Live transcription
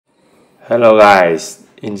Hello guys,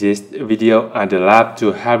 in this video I'd love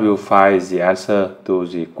to help you find the answer to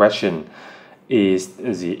the question: is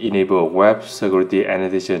the enable web security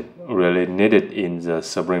annotation really needed in the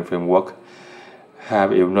Spring framework?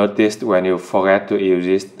 Have you noticed when you forget to use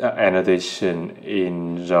this annotation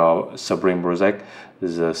in your Spring project,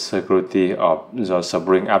 the security of the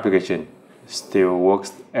Spring application still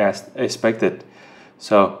works as expected?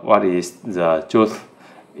 So what is the truth?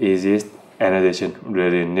 Is this annotation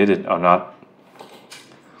really needed or not?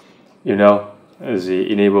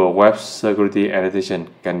 The enable web security annotation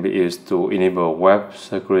can be used to enable web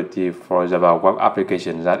security for Java web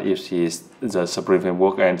application that uses the Spring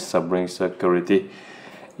framework and Spring security.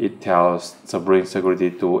 It tells Spring security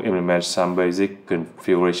to implement some basic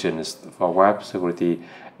configurations for web security,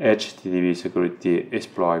 HTTP security,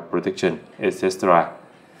 exploit protection, etc.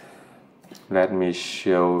 Let me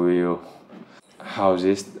show you how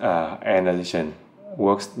this annotation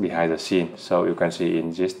works behind the scene. So you can see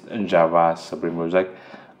in this Java Spring project,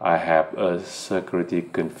 I have a security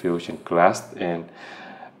configuration class, and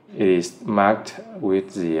it is marked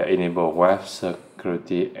with the enable web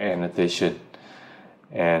security annotation.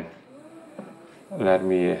 And let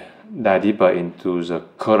me dive deeper into the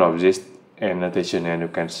code of this annotation, and you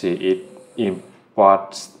can see it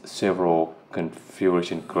imports several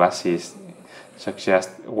configuration classes such as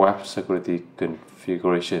web security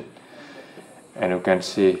configuration, and you can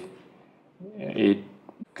see it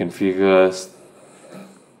configures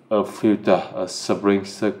a filter, a Spring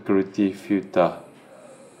security filter.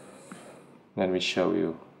 Let me show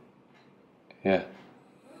you here.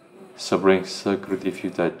 Spring security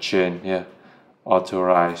filter chain here,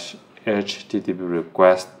 authorize HTTP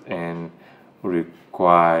request and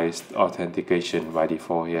requires authentication by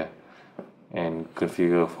default here, and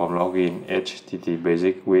configure form login HTTP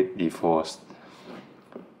basic with default.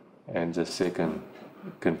 And the second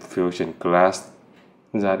configuration class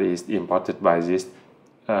that is imported by this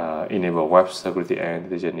enable web security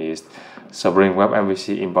annotation is Spring Web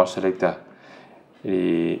MVC import selector.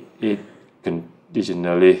 It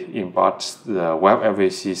conditionally imports the web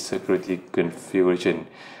MVC security configuration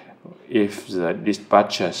if the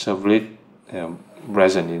dispatcher servlet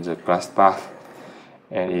present in the class path.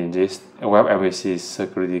 And in this web MVC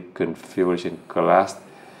security configuration class,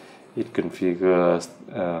 it configures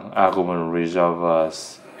argument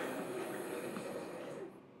resolvers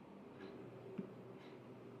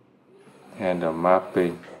and the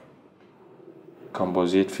mapping,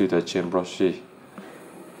 composite filter chain proxy,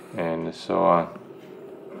 and so on.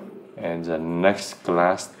 And the next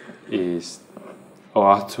class is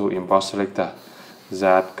auth import selector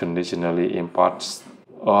that conditionally imports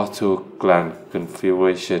auth clan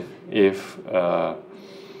configuration if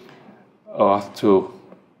auth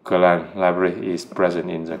clan library is present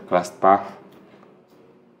in the class path.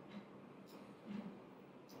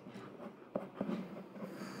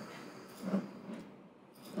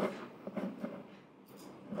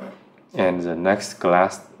 And the next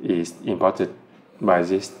class is imported by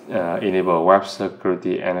this enable web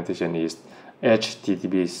security annotation is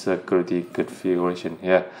HTTP security configuration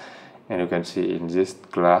here, and you can see in this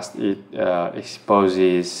class it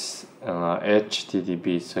exposes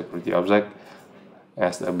HTTP security object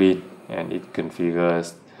as a bin, and it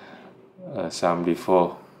configures some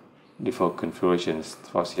default configurations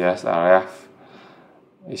for CSRF,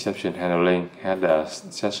 exception handling, header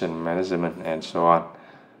session management, and so on.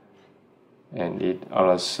 And it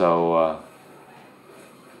also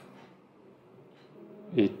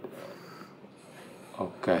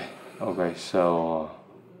so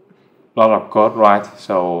lot of code, right?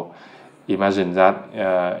 So imagine that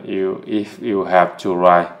if you have to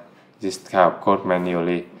write this kind of code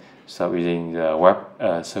manually, so using the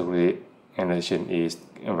web security annotation is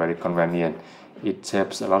very convenient. It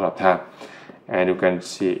saves a lot of time, and you can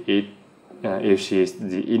see it uses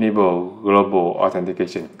the enable global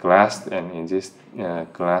authentication class, and in this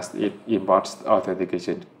class it imports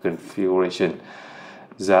authentication configuration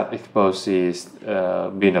that exposes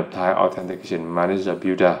bin of type authentication manager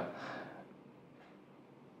builder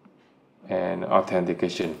and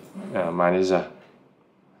authentication manager.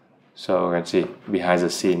 So you can see behind the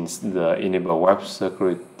scenes the enable web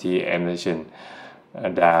security annotation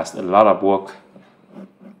does a lot of work.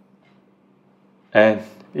 And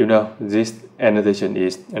this annotation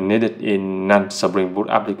is needed in non-Spring Boot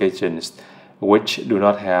applications which do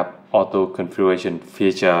not have auto configuration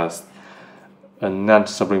features. A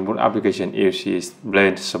non-Spring Boot application uses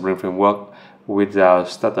plain Spring framework without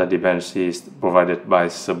starter dependencies provided by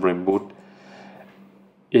Spring Boot.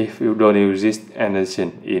 If you don't use this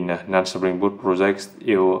annotation in non-Spring Boot projects,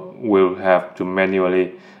 you will have to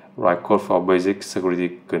manually write code for basic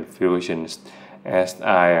security configurations. As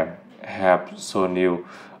I have shown you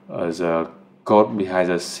the code behind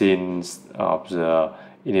the scenes of the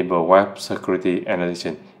enable web security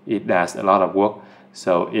annotation. It does a lot of work.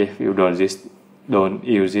 So if you don't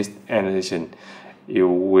use this annotation, you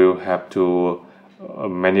will have to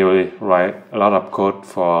manually write a lot of code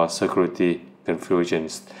for security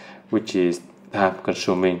configurations, which is time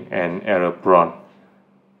consuming and error prone.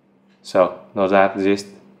 So know that this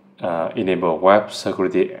enable web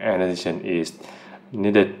security annotation is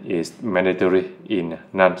needed, is mandatory in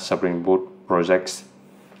non-Spring Boot projects.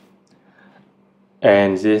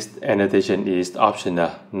 And this annotation is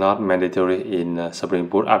optional, not mandatory in Spring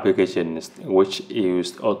Boot applications which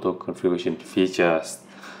use auto configuration features.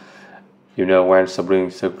 You know, when Spring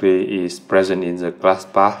Security is present in the class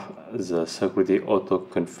path, the security auto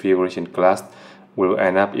configuration class will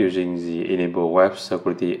end up using the enable web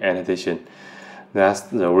security annotation. That's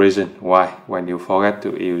the reason why when you forget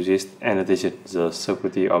to use this annotation, the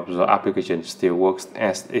security of the application still works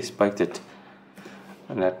as expected.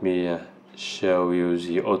 Let me show you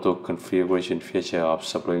the auto configuration feature of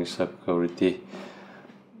Spring Security.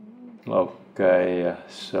 Okay,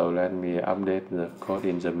 so let me update the code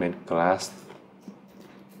in the main class.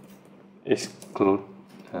 Exclude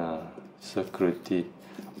security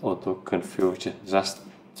auto configuration just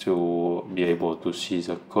to be able to see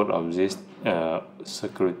the code of this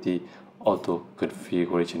security auto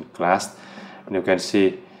configuration class. And you can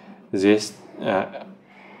see this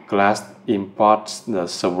class imports the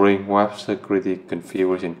Spring Web Security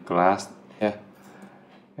Configuration class here.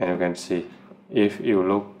 And you can see, if you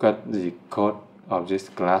look at the code of this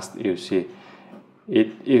class, you see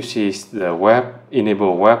it uses the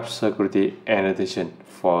enable web security annotation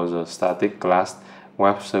for the static class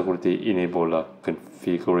web security enabler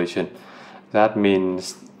configuration. That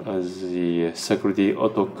means the security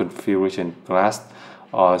auto configuration class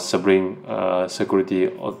or Spring security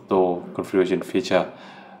auto configuration feature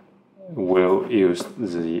will use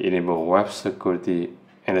the enable web security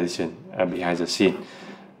annotation behind the scene.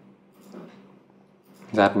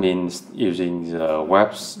 That means using the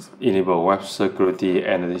enable web security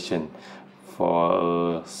annotation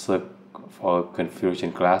for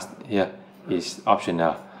configuration class here is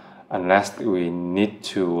optional, unless we need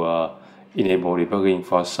to enable debugging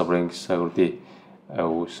for Spring Security.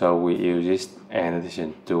 So we use this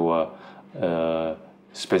annotation to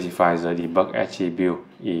specify the debug attribute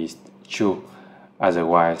is true.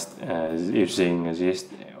 Otherwise, using this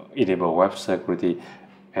enable web security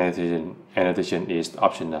annotation is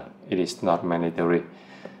optional. It is not mandatory.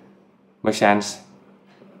 Make sense?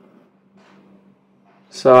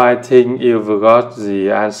 So I think you've got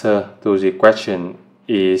the answer to the question: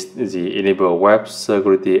 is the enable web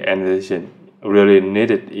security annotation really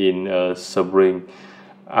needed in a Spring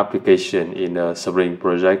application, in a Spring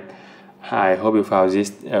project? I hope you found this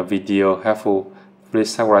video helpful. Please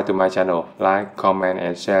subscribe to my channel, like, comment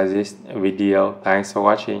and share this video. Thanks for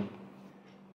watching.